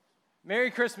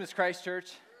Merry Christmas, Christ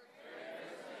Church.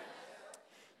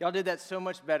 Y'all did that so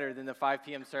much better than the 5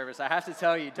 p.m. service. I have to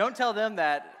tell you, don't tell them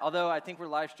that, although I think we're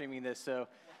live streaming this, so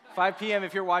 5 p.m.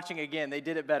 if you're watching again, they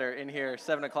did it better in here,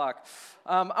 7 o'clock.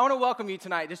 I want to welcome you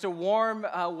tonight. Just a warm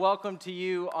welcome to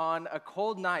you on a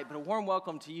cold night, but a warm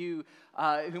welcome to you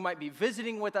who might be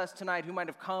visiting with us tonight, who might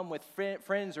have come with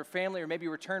friends or family, or maybe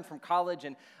returned from college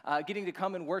and getting to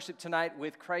come and worship tonight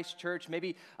with Christ Church.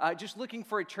 Maybe just looking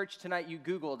for a church tonight you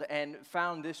Googled and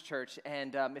found this church.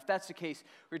 And if that's the case,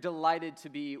 we're delighted to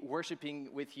be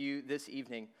worshiping with you this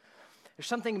evening. There's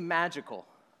something magical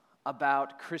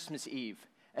about Christmas Eve.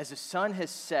 As the sun has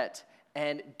set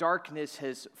and darkness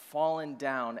has fallen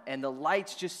down and the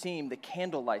lights the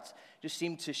candle lights just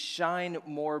seem to shine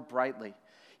more brightly.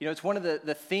 You know, it's one of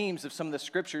the themes of some of the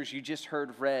scriptures you just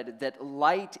heard read, that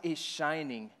light is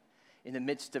shining in the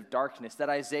midst of darkness. That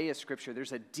Isaiah scripture,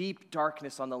 there's a deep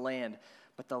darkness on the land,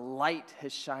 but the light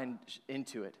has shined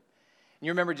into it. And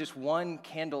you remember just one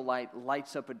candle light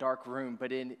lights up a dark room,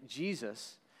 but in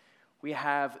Jesus, we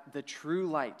have the true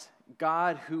light,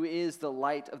 God who is the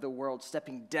light of the world,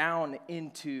 stepping down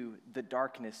into the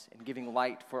darkness and giving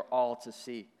light for all to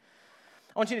see.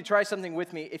 I want you to try something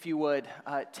with me, if you would.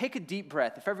 Take a deep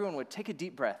breath. If everyone would, take a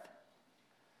deep breath.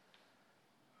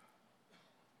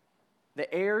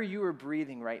 The air you are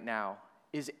breathing right now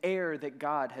is air that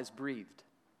God has breathed.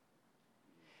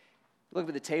 Look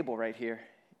at the table right here.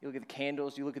 You look at the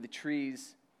candles, you look at the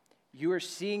trees. You are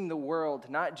seeing the world,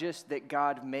 not just that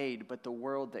God made, but the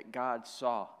world that God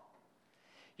saw.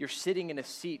 You're sitting in a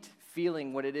seat,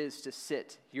 feeling what it is to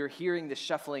sit. You're hearing the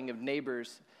shuffling of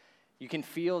neighbors. You can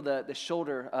feel the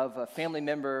shoulder of a family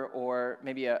member or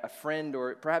maybe a friend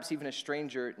or perhaps even a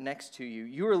stranger next to you.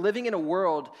 You are living in a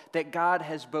world that God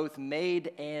has both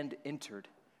made and entered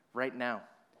right now.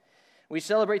 We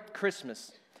celebrate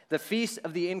Christmas, the feast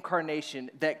of the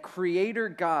incarnation, that Creator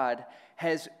God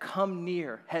has come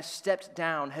near, has stepped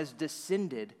down, has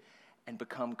descended, and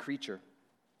become creature.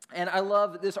 And I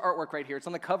love this artwork right here. It's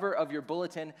on the cover of your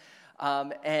bulletin,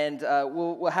 and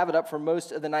we'll have it up for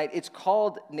most of the night. It's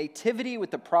called Nativity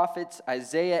with the Prophets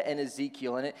Isaiah and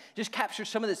Ezekiel, and it just captures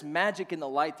some of this magic in the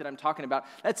light that I'm talking about.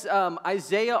 That's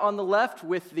Isaiah on the left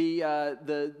with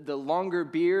the longer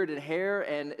beard and hair,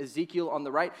 and Ezekiel on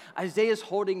the right. Isaiah's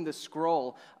holding the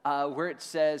scroll where it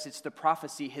says, it's the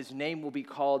prophecy, his name will be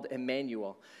called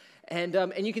Emmanuel. And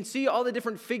you can see all the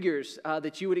different figures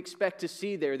that you would expect to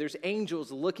see there. There's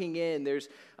angels looking in. There's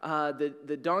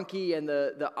the donkey and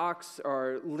the ox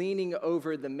are leaning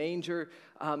over the manger.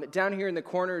 Down here in the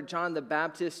corner, John the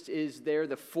Baptist is there,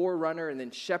 the forerunner, and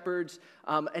then shepherds.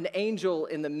 An angel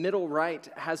in the middle right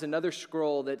has another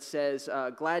scroll that says,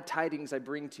 glad tidings I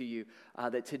bring to you,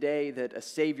 that today that a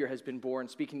Savior has been born,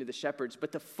 speaking to the shepherds.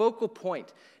 But the focal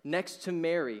point next to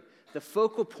Mary, the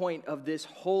focal point of this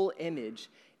whole image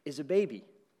is a baby.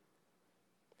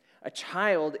 A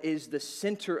child is the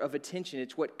center of attention.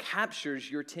 It's what captures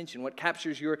your attention, what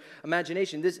captures your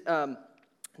imagination. This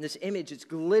image, it's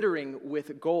glittering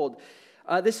with gold.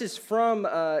 This is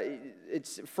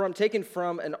taken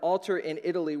from an altar in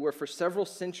Italy where for several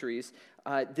centuries,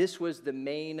 this was the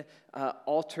main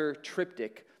altar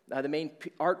triptych, the main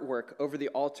artwork over the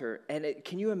altar. And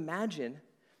can you imagine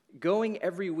going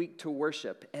every week to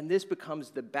worship, and this becomes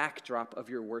the backdrop of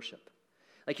your worship?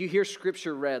 Like you hear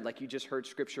scripture read, like you just heard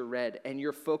scripture read, and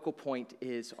your focal point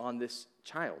is on this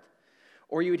child.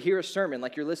 Or you would hear a sermon,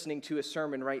 like you're listening to a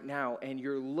sermon right now, and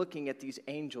you're looking at these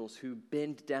angels who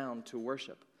bend down to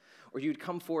worship. Or you'd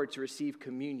come forward to receive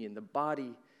communion, the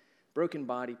body, broken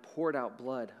body, poured out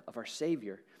blood of our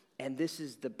Savior. And this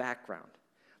is the background.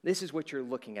 This is what you're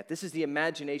looking at. This is the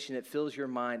imagination that fills your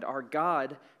mind. Our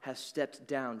God has stepped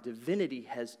down. Divinity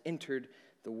has entered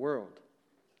the world.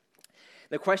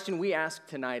 The question we ask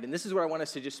tonight, and this is what I want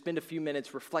us to just spend a few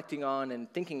minutes reflecting on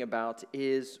and thinking about,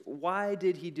 is why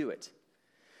did he do it?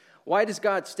 Why does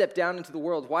God step down into the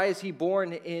world? Why is he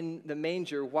born in the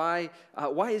manger? Why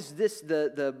is this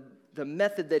the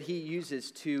method that he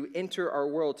uses to enter our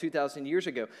world 2,000 years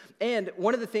ago? And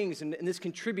one of the things, and this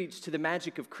contributes to the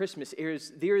magic of Christmas,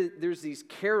 is there's these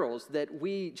carols that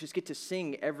we just get to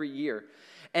sing every year.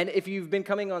 And if you've been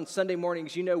coming on Sunday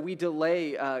mornings, you know we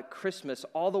delay Christmas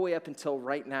all the way up until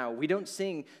right now. We don't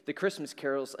sing the Christmas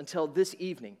carols until this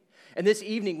evening. And this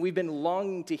evening, we've been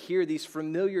longing to hear these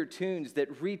familiar tunes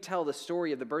that retell the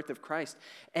story of the birth of Christ.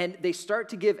 And they start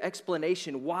to give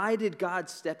explanation. Why did God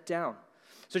step down?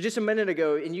 So just a minute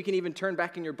ago, and you can even turn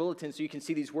back in your bulletin so you can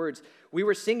see these words, we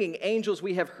were singing, "Angels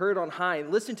we have heard on high."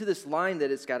 And listen to this line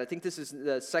that it's got. I think this is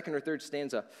the second or third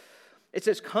stanza. It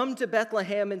says, "Come to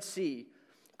Bethlehem and see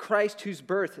Christ whose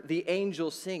birth the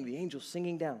angels sing," the angels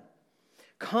singing down.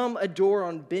 Come adore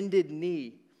on bended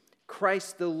knee,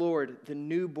 Christ the Lord, the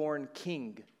newborn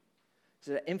King.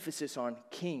 There's an emphasis on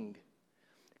King.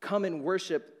 Come and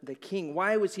worship the King.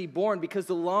 Why was he born? Because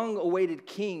the long-awaited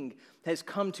King has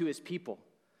come to his people.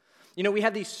 You know, we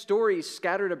have these stories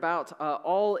scattered about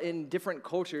all in different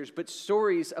cultures, but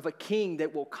stories of a king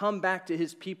that will come back to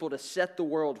his people to set the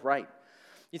world right.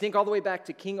 You think all the way back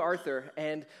to King Arthur,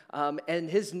 and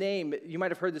his name, you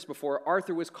might have heard this before,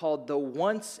 Arthur was called the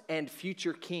once and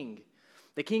future king.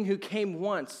 The king who came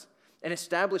once and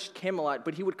established Camelot,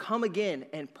 but he would come again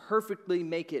and perfectly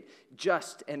make it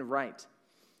just and right.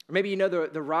 Or maybe you know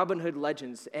the Robin Hood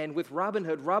legends, and with Robin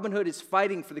Hood is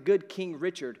fighting for the good King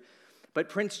Richard, but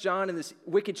Prince John and this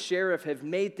wicked sheriff have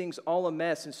made things all a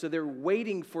mess, and so they're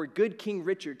waiting for good King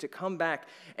Richard to come back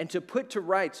and to put to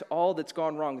rights all that's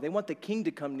gone wrong. They want the king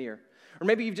to come near. Or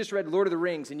maybe you've just read Lord of the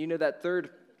Rings, and you know that third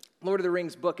Lord of the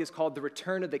Rings book is called The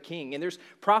Return of the King. And there's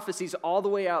prophecies all the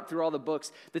way out through all the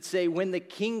books that say when the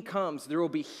king comes, there will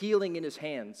be healing in his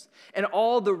hands. And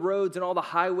all the roads and all the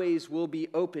highways will be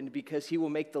opened because he will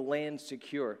make the land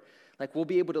secure. Like we'll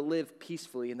be able to live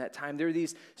peacefully in that time. There are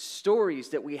these stories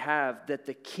that we have that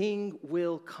the king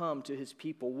will come to his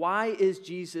people. Why is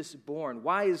Jesus born?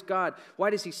 Why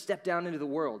does he step down into the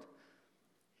world?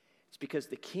 It's because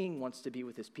the king wants to be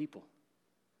with his people.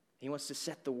 He wants to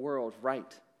set the world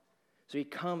right. So he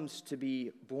comes to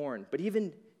be born. But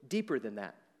even deeper than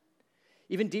that,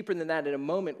 in a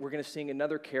moment, we're going to sing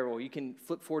another carol. You can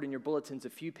flip forward in your bulletins a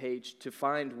few pages to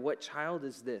find what child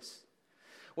is this?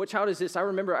 What child is this? I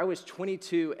remember I was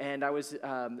 22 and I was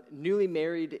newly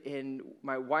married, and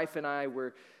my wife and I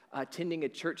were attending a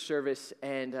church service,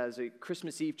 and it was a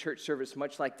Christmas Eve church service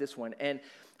much like this one. And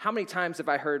how many times have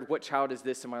I heard "What child is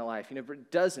this" in my life? You know,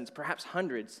 dozens, perhaps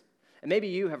hundreds. And maybe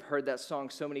you have heard that song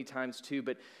so many times too,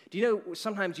 but do you know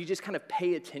sometimes you just kind of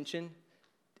pay attention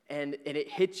and it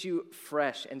hits you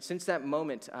fresh. And since that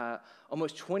moment,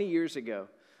 almost 20 years ago,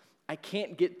 I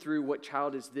can't get through "What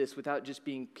child is this" without just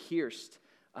being pierced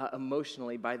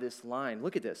emotionally by this line.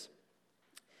 Look at this.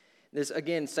 This,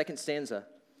 again, second stanza.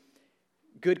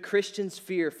 Good Christians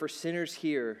fear, for sinners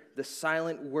hear. The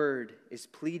silent word is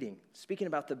pleading. Speaking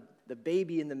about the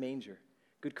baby in the manger.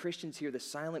 Good Christians hear, the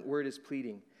silent word is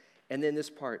pleading. And then this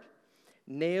part.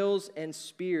 Nails and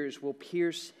spears will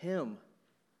pierce him.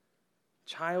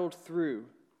 Child through.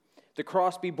 The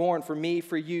cross be borne for me,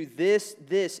 for you. This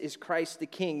is Christ the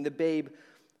King, the babe,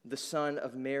 the Son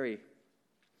of Mary.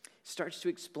 Starts to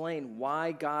explain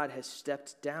why God has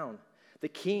stepped down. The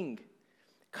king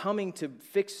coming to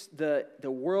fix the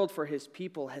world for his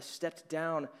people has stepped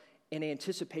down in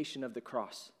anticipation of the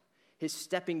cross. His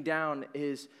stepping down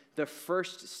is the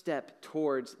first step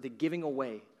towards the giving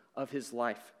away of his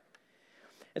life.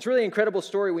 It's really an incredible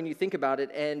story when you think about it,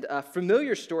 and a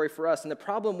familiar story for us. And the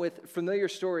problem with familiar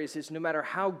stories is no matter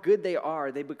how good they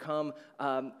are, they become,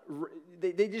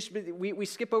 we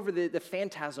skip over the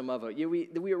phantasm of it.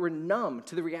 We're numb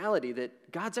to the reality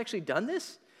that God's actually done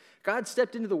this. God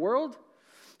stepped into the world.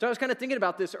 So I was kind of thinking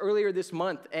about this earlier this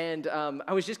month, and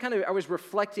I was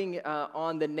reflecting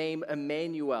on the name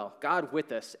Emmanuel, God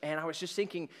with us. And I was just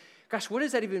thinking, gosh, what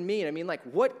does that even mean? I mean, like,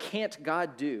 what can't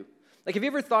God do? Like, have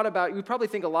you ever thought about, we probably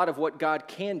think a lot of what God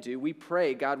can do. We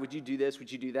pray, God, would you do this?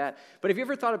 Would you do that? But have you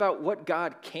ever thought about what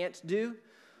God can't do?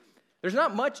 There's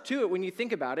not much to it when you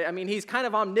think about it. I mean, he's kind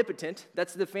of omnipotent.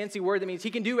 That's the fancy word that means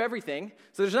he can do everything.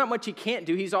 So there's not much he can't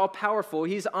do. He's all powerful.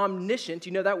 He's omniscient.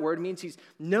 You know that word. It means he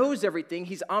knows everything.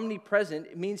 He's omnipresent.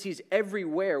 It means he's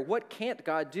everywhere. What can't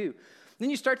God do? Then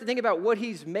you start to think about what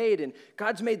he's made, and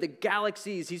God's made the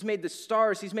galaxies, he's made the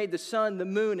stars, he's made the sun, the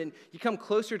moon, and you come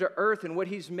closer to earth and what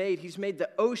he's made the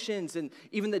oceans and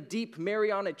even the deep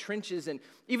Mariana Trenches and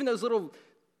even those little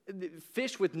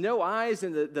fish with no eyes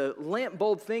and the lamp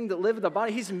bulb thing that live in the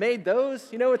body. He's made those,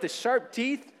 you know, with the sharp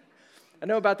teeth. I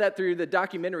know about that through the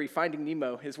documentary Finding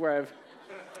Nemo is where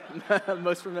I'm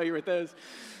most familiar with those.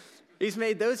 He's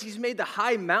made those. He's made the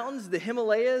high mountains, the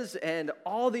Himalayas, and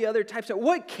all the other types of,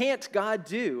 what can't God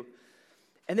do?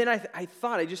 And then I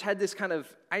thought, I just had this kind of,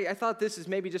 I thought this is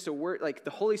maybe just a word, like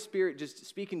the Holy Spirit just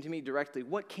speaking to me directly.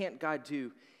 What can't God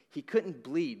do? He couldn't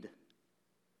bleed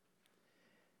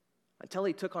until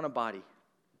he took on a body.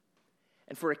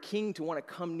 And for a king to want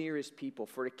to come near his people,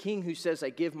 for a king who says,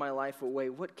 I give my life away,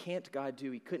 what can't God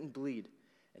do? He couldn't bleed.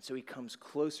 And so he comes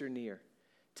closer near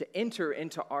to enter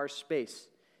into our space,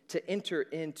 to enter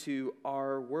into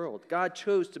our world. God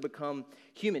chose to become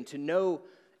human, to know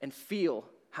and feel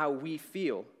how we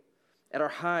feel at our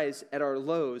highs, at our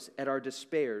lows, at our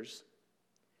despairs,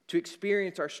 to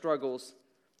experience our struggles,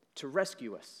 to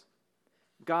rescue us.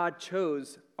 God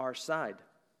chose our side.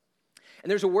 And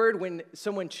there's a word when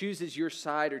someone chooses your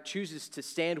side or chooses to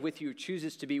stand with you, or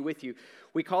chooses to be with you.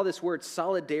 We call this word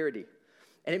solidarity.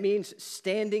 And it means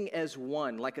standing as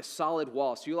one, like a solid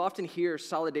wall. So you'll often hear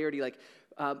solidarity like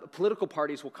political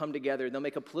parties will come together and they'll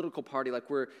make a political party like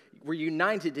we're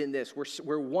united in this.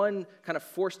 We're one kind of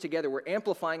force together. We're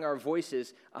amplifying our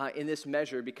voices in this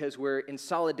measure because we're in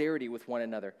solidarity with one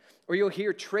another. Or you'll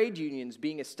hear trade unions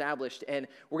being established, and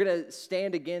we're going to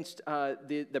stand against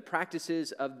the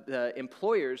practices of the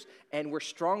employers, and we're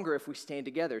stronger if we stand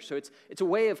together. So it's a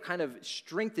way of kind of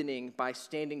strengthening by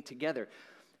standing together.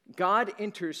 God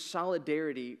enters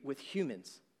solidarity with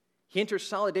humans. He enters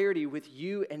solidarity with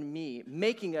you and me,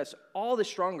 making us all the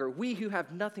stronger, we who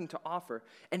have nothing to offer,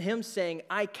 and him saying,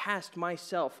 I cast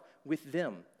myself with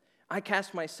them. I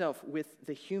cast myself with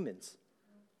the humans.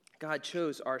 God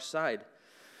chose our side.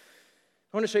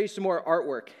 I want to show you some more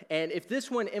artwork, and if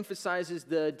this one emphasizes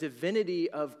the divinity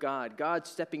of God, God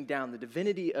stepping down, the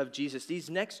divinity of Jesus, these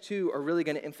next two are really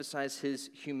going to emphasize his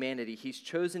humanity. He's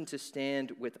chosen to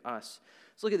stand with us.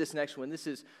 Let's look at this next one. This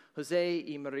is Jose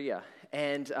y Maria,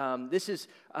 and this is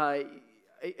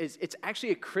it's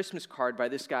actually a Christmas card by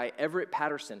this guy, Everett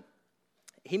Patterson.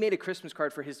 He made a Christmas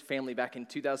card for his family back in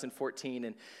 2014,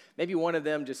 and maybe one of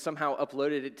them just somehow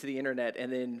uploaded it to the internet,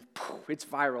 and then it's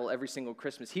viral every single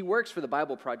Christmas. He works for the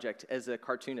Bible Project as a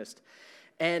cartoonist,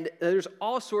 and there's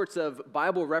all sorts of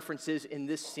Bible references in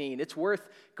this scene. It's worth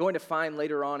going to find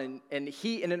later on, and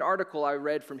he, in an article I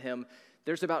read from him,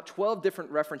 there's about 12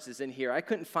 different references in here. I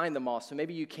couldn't find them all, so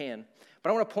maybe you can. But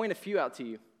I want to point a few out to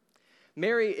you.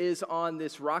 Mary is on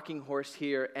this rocking horse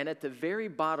here, and at the very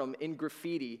bottom in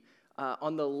graffiti,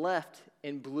 on the left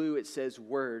in blue it says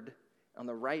word. On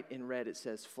the right in red it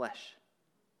says flesh.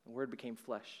 The word became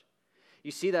flesh. You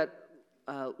see that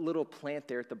little plant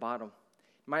there at the bottom.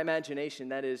 In my imagination,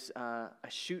 that is a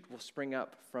shoot will spring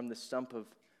up from the stump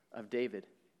of David.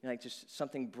 Like just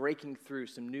something breaking through,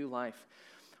 some new life.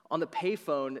 On the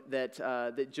payphone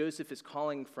that Joseph is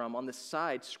calling from, on the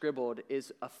side scribbled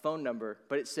is a phone number,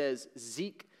 but it says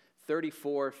Zeke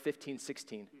 34 15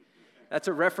 16. That's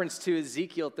a reference to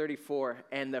Ezekiel 34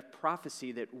 and the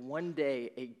prophecy that one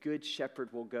day a good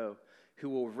shepherd will go who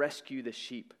will rescue the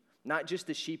sheep, not just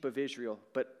the sheep of Israel,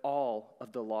 but all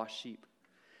of the lost sheep.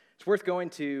 It's worth going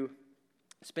to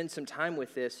spend some time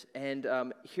with this, and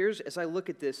as I look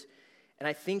at this, and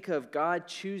I think of God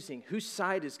choosing, whose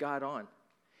side is God on?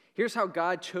 Here's how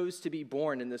God chose to be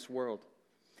born in this world.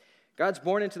 God's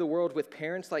born into the world with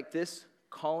parents like this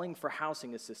calling for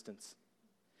housing assistance.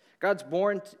 God's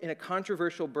born in a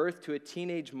controversial birth to a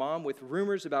teenage mom with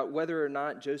rumors about whether or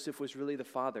not Joseph was really the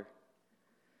father.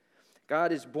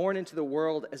 God is born into the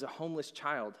world as a homeless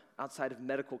child outside of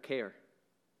medical care.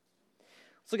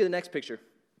 Let's look at the next picture.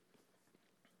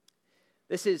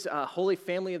 This is Holy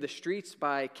Family of the Streets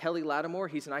by Kelly Lattimore.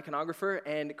 He's an iconographer.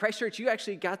 And Christchurch, you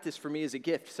actually got this for me as a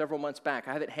gift several months back.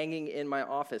 I have it hanging in my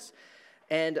office.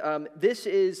 And this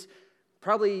is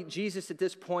probably Jesus at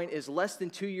this point is less than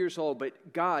 2 years old.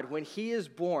 But God, when he is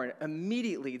born,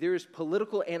 immediately there is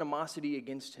political animosity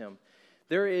against him.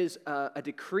 There is a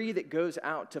decree that goes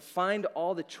out to find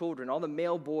all the children, all the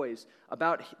male boys,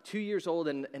 about 2 years old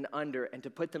and under, and to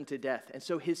put them to death. And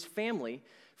so his family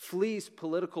flees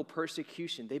political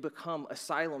persecution. They become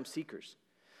asylum seekers.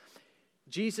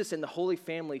 Jesus and the Holy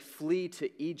Family flee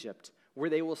to Egypt, where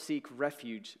they will seek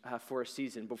refuge for a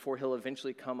season before he'll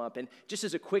eventually come up. And just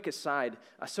as a quick aside,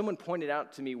 someone pointed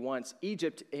out to me once,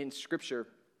 Egypt in Scripture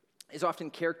is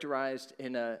often characterized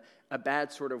in a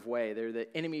bad sort of way. They're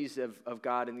the enemies of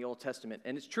God in the Old Testament,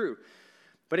 and it's true.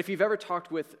 But if you've ever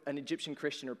talked with an Egyptian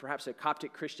Christian or perhaps a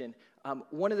Coptic Christian,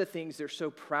 one of the things they're so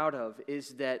proud of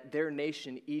is that their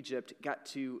nation, Egypt, got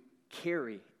to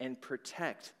carry and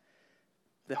protect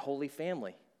the Holy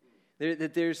Family.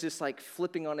 There's this like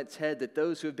flipping on its head that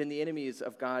those who have been the enemies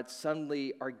of God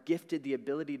suddenly are gifted the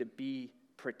ability to be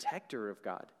protector of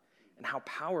God, and how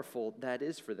powerful that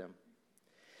is for them.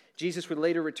 Jesus would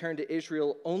later return to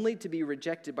Israel only to be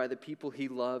rejected by the people he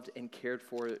loved and cared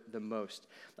for the most.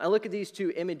 I look at these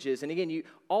two images, and again,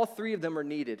 all three of them are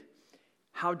needed.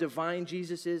 How divine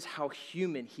Jesus is, how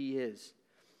human he is.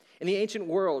 In the ancient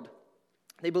world,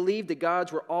 they believed the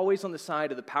gods were always on the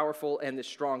side of the powerful and the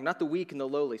strong, not the weak and the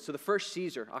lowly. So the first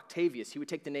Caesar, Octavius, he would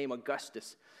take the name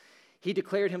Augustus. He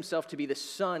declared himself to be the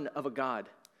son of a god.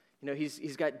 You know,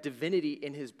 he's got divinity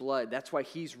in his blood. That's why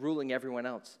he's ruling everyone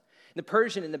else. In the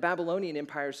Persian and the Babylonian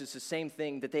empires, it's the same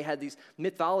thing, that they had these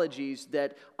mythologies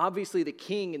that obviously the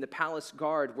king and the palace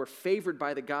guard were favored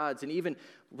by the gods and even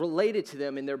related to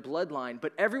them in their bloodline,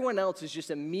 but everyone else is just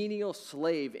a menial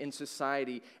slave in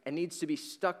society and needs to be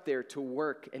stuck there to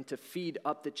work and to feed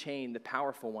up the chain, the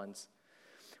powerful ones.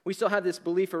 We still have this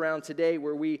belief around today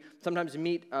where we sometimes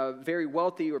meet a very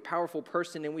wealthy or powerful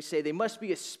person and we say they must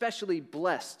be especially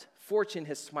blessed. Fortune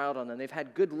has smiled on them. They've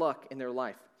had good luck in their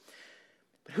life.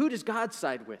 But who does God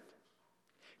side with?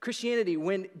 Christianity,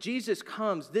 when Jesus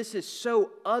comes, this is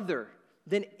so other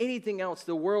than anything else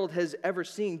the world has ever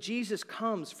seen. Jesus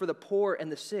comes for the poor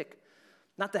and the sick,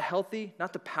 not the healthy,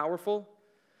 not the powerful.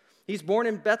 He's born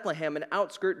in Bethlehem, an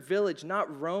outskirt village,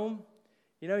 not Rome.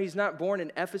 You know, he's not born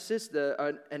in Ephesus,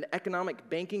 an economic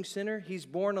banking center. He's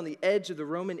born on the edge of the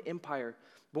Roman Empire,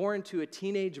 born to a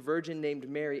teenage virgin named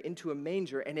Mary into a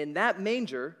manger. And in that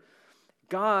manger,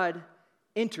 God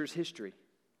enters history.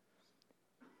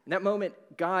 In that moment,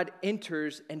 God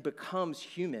enters and becomes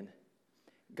human.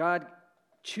 God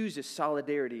chooses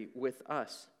solidarity with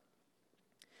us.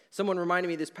 Someone reminded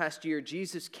me this past year,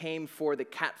 Jesus came for the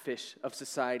catfish of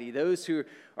society, those who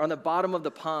are on the bottom of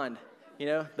the pond, you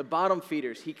know, the bottom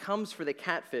feeders. He comes for the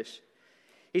catfish.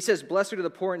 He says, blessed are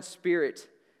the poor in spirit,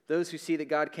 those who see that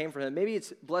God came for them. Maybe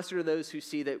it's blessed are those who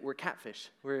see that we're catfish.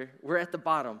 We're at the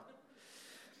bottom.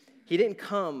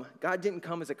 God didn't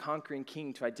come as a conquering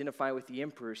king to identify with the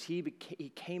emperors. He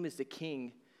came as the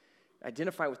king,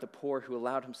 identify with the poor who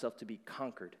allowed himself to be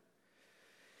conquered.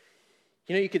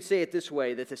 You know, you could say it this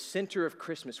way, that the center of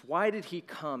Christmas, why did he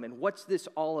come and what's this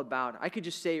all about? I could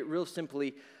just say it real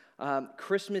simply,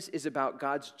 Christmas is about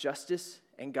God's justice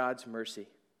and God's mercy.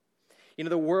 You know,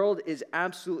 the world is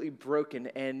absolutely broken,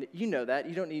 and you know that.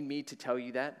 You don't need me to tell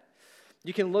you that.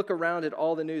 You can look around at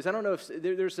all the news. I don't know if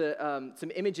there's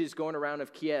some images going around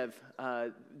of Kiev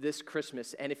this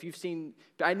Christmas. And if you've seen,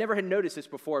 I never had noticed this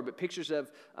before, but pictures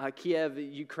of Kiev,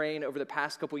 Ukraine over the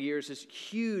past couple years, this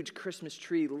huge Christmas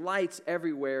tree, lights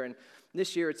everywhere. And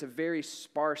this year it's a very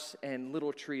sparse and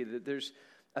little tree. There's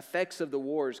effects of the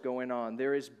wars going on.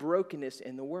 There is brokenness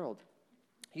in the world.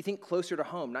 You think closer to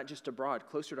home, not just abroad,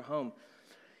 closer to home.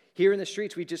 Here in the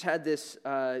streets, we just had this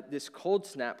cold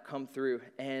snap come through,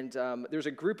 and there's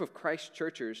a group of Christ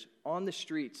churchers on the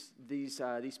streets these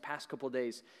past couple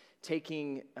days,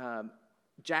 taking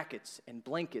jackets and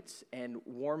blankets and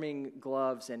warming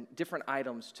gloves and different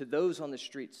items to those on the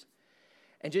streets.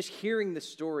 And just hearing the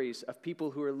stories of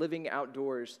people who are living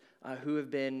outdoors, who have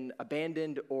been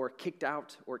abandoned or kicked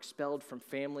out or expelled from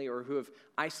family, or who have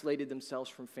isolated themselves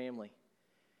from family.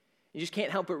 You just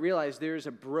can't help but realize there is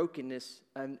a brokenness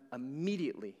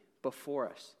immediately before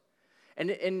us.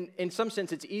 And in some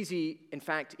sense, it's easy, in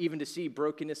fact, even to see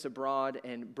brokenness abroad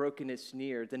and brokenness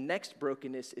near. The next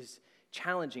brokenness is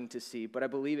challenging to see, but I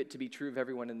believe it to be true of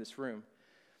everyone in this room.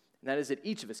 And that is that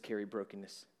each of us carry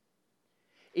brokenness.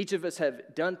 Each of us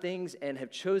have done things and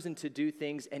have chosen to do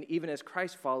things, and even as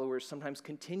Christ followers, sometimes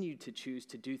continue to choose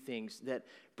to do things that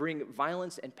bring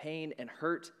violence and pain and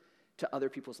hurt to other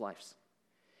people's lives.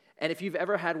 And if you've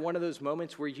ever had one of those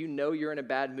moments where you know you're in a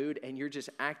bad mood and you're just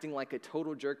acting like a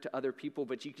total jerk to other people,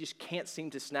 but you just can't seem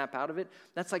to snap out of it,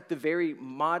 that's like the very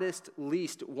modest,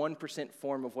 least 1%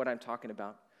 form of what I'm talking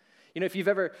about. You know, if you've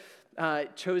ever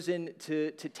chosen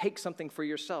to take something for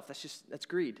yourself, that's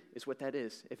greed, is what that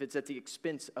is, if it's at the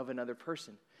expense of another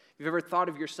person. If you've ever thought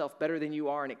of yourself better than you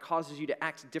are and it causes you to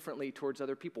act differently towards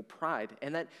other people, pride.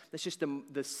 And that's just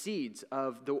the seeds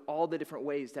of all the different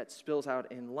ways that spills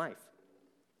out in life.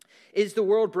 Is the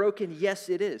world broken? Yes,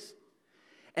 it is.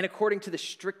 And according to the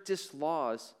strictest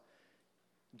laws,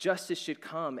 justice should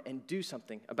come and do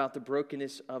something about the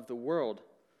brokenness of the world.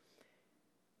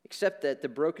 Except that the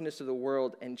brokenness of the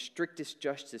world and strictest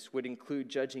justice would include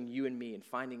judging you and me and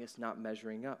finding us not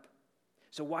measuring up.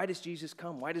 So why does Jesus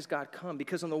come? Why does God come?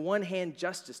 Because on the one hand,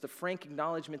 justice, the frank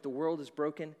acknowledgement the world is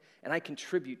broken, and I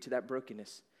contribute to that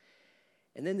brokenness.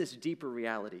 And then this deeper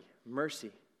reality,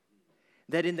 mercy.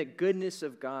 That in the goodness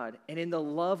of God and in the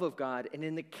love of God and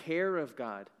in the care of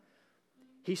God,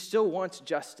 he still wants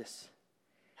justice.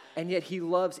 And yet he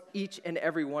loves each and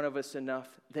every one of us enough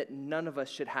that none of us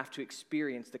should have to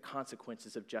experience the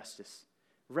consequences of justice.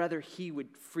 Rather, he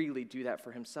would freely do that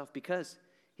for himself because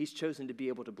he's chosen to be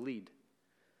able to bleed.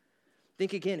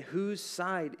 Think again, whose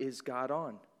side is God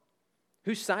on?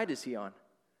 Whose side is he on?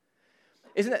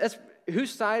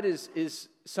 Whose side is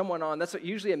someone on? That's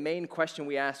usually a main question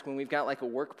we ask when we've got like a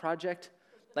work project.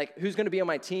 Like, who's going to be on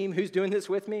my team? Who's doing this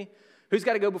with me? Who's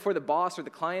got to go before the boss or the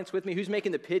clients with me? Who's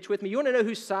making the pitch with me? You want to know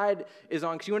whose side is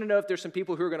on because you want to know if there's some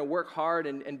people who are going to work hard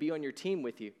and be on your team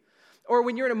with you. Or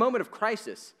when you're in a moment of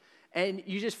crisis and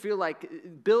you just feel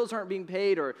like bills aren't being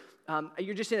paid or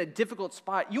you're just in a difficult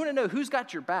spot, you want to know who's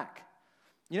got your back.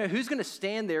 You know, who's going to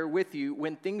stand there with you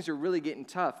when things are really getting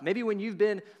tough? Maybe when you've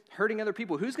been hurting other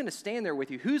people, who's going to stand there with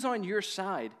you? Who's on your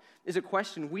side is a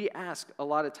question we ask a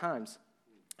lot of times.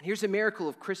 Here's the miracle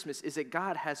of Christmas is that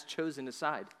God has chosen a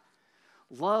side.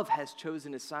 love has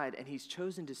chosen his side, and he's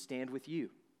chosen to stand with you.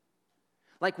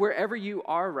 Like wherever you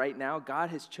are right now,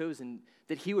 God has chosen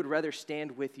that he would rather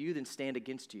stand with you than stand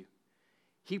against you.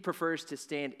 He prefers to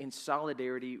stand in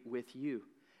solidarity with you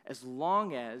as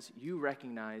long as you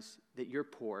recognize that you're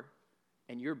poor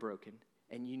and you're broken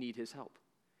and you need his help.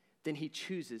 Then he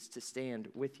chooses to stand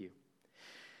with you.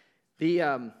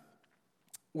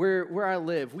 Where I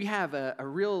live, we have a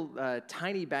real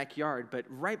tiny backyard, but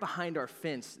right behind our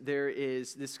fence, there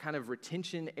is this kind of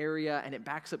retention area, and it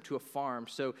backs up to a farm.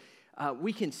 So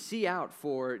we can see out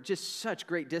for just such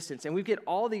great distance, and we get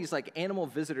all these like animal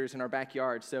visitors in our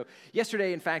backyard. So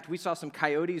yesterday, in fact, we saw some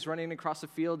coyotes running across the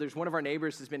field. There's one of our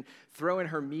neighbors has been throwing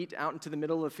her meat out into the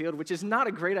middle of the field, which is not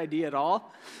a great idea at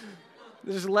all.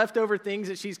 There's leftover things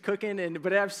that she's cooking,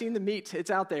 but I've seen the meat.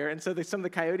 It's out there. And so some of the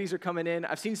coyotes are coming in.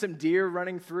 I've seen some deer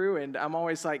running through, and I'm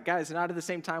always like, guys, not at the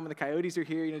same time when the coyotes are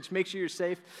here. Just make sure you're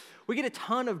safe. We get a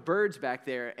ton of birds back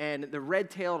there, and the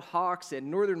red-tailed hawks and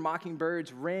northern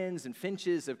mockingbirds, wrens and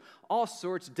finches of all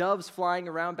sorts, doves flying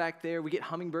around back there. We get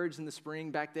hummingbirds in the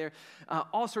spring back there,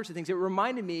 all sorts of things. It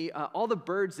reminded me, all the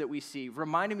birds that we see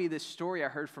reminded me of this story I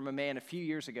heard from a man a few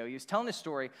years ago. He was telling a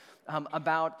story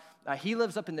about, he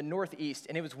lives up in the Northeast,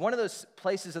 and it was one of those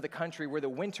places of the country where the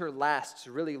winter lasts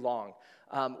really long,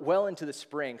 well into the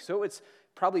spring. So it's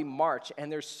probably March, and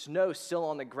there's snow still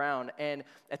on the ground. And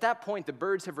at that point, the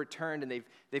birds have returned, and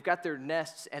they've got their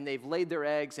nests, and they've laid their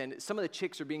eggs, and some of the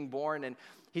chicks are being born. And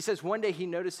he says one day he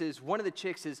notices one of the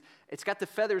chicks it's got the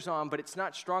feathers on, but it's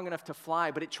not strong enough to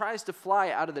fly, but it tries to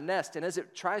fly out of the nest. And as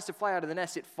it tries to fly out of the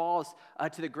nest, it falls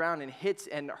to the ground and hits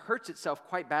and hurts itself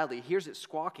quite badly. He hears it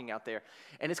squawking out there,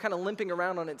 and it's kind of limping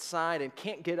around on its side and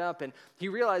can't get up. And he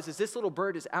realizes this little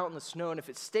bird is out in the snow, and if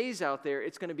it stays out there,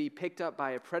 it's going to be picked up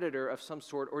by a predator of some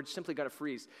sort, or it's simply going to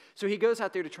freeze. So he goes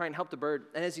out there to try and help the bird,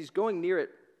 and as he's going near it,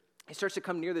 he starts to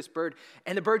come near this bird,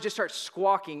 and the bird just starts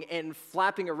squawking and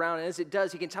flapping around, and as it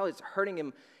does, he can tell it's hurting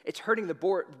him. It's hurting the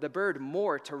bird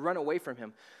more to run away from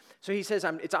him. So he says,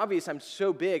 it's obvious I'm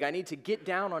so big, I need to get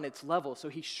down on its level. So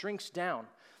he shrinks down,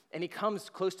 and he comes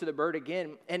close to the bird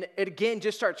again, and it again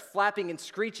just starts flapping and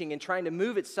screeching and trying to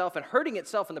move itself and hurting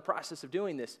itself in the process of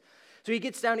doing this. So he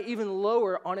gets down even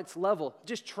lower on its level,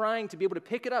 just trying to be able to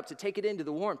pick it up, to take it into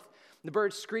the warmth. The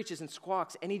bird screeches and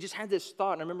squawks, and he just had this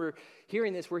thought, and I remember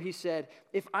hearing this where he said,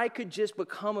 if I could just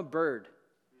become a bird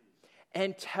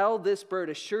and tell this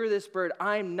bird, assure this bird,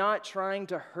 I'm not trying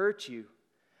to hurt you,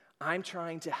 I'm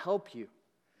trying to help you.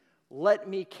 Let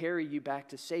me carry you back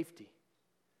to safety.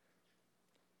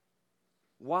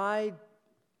 Why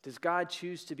does God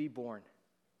choose to be born?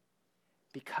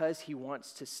 Because he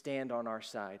wants to stand on our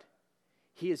side.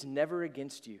 He is never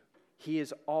against you. He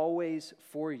is always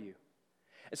for you.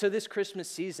 And so this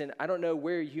Christmas season, I don't know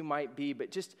where you might be,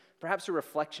 but just perhaps a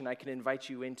reflection I can invite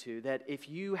you into, that if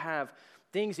you have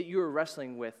things that you are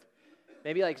wrestling with,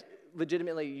 maybe like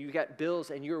legitimately you got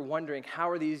bills and you're wondering, how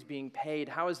are these being paid?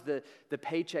 How is the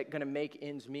paycheck going to make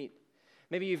ends meet?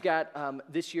 Maybe you've got,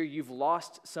 this year you've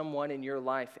lost someone in your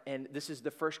life, and this is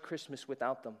the first Christmas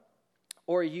without them.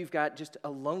 Or you've got just a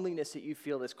loneliness that you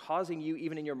feel that's causing you,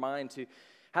 even in your mind, to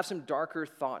have some darker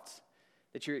thoughts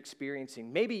that you're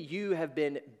experiencing. Maybe you have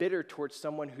been bitter towards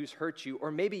someone who's hurt you,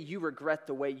 or maybe you regret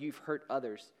the way you've hurt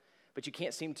others, but you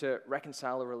can't seem to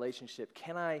reconcile a relationship.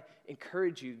 Can I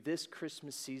encourage you this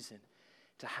Christmas season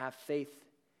to have faith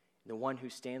in the one who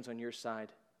stands on your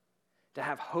side, to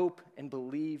have hope and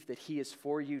believe that he is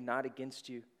for you, not against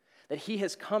you, that he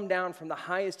has come down from the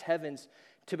highest heavens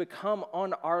to become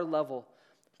on our level,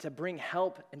 to bring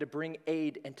help and to bring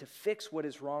aid and to fix what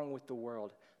is wrong with the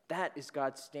world. That is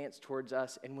God's stance towards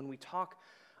us. And when we talk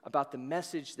about the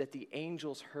message that the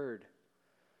angels heard,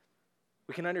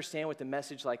 we can understand with a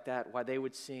message like that why they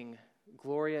would sing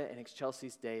Gloria in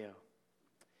excelsis Deo. In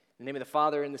the name of the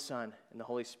Father, and the Son, and the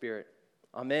Holy Spirit.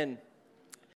 Amen.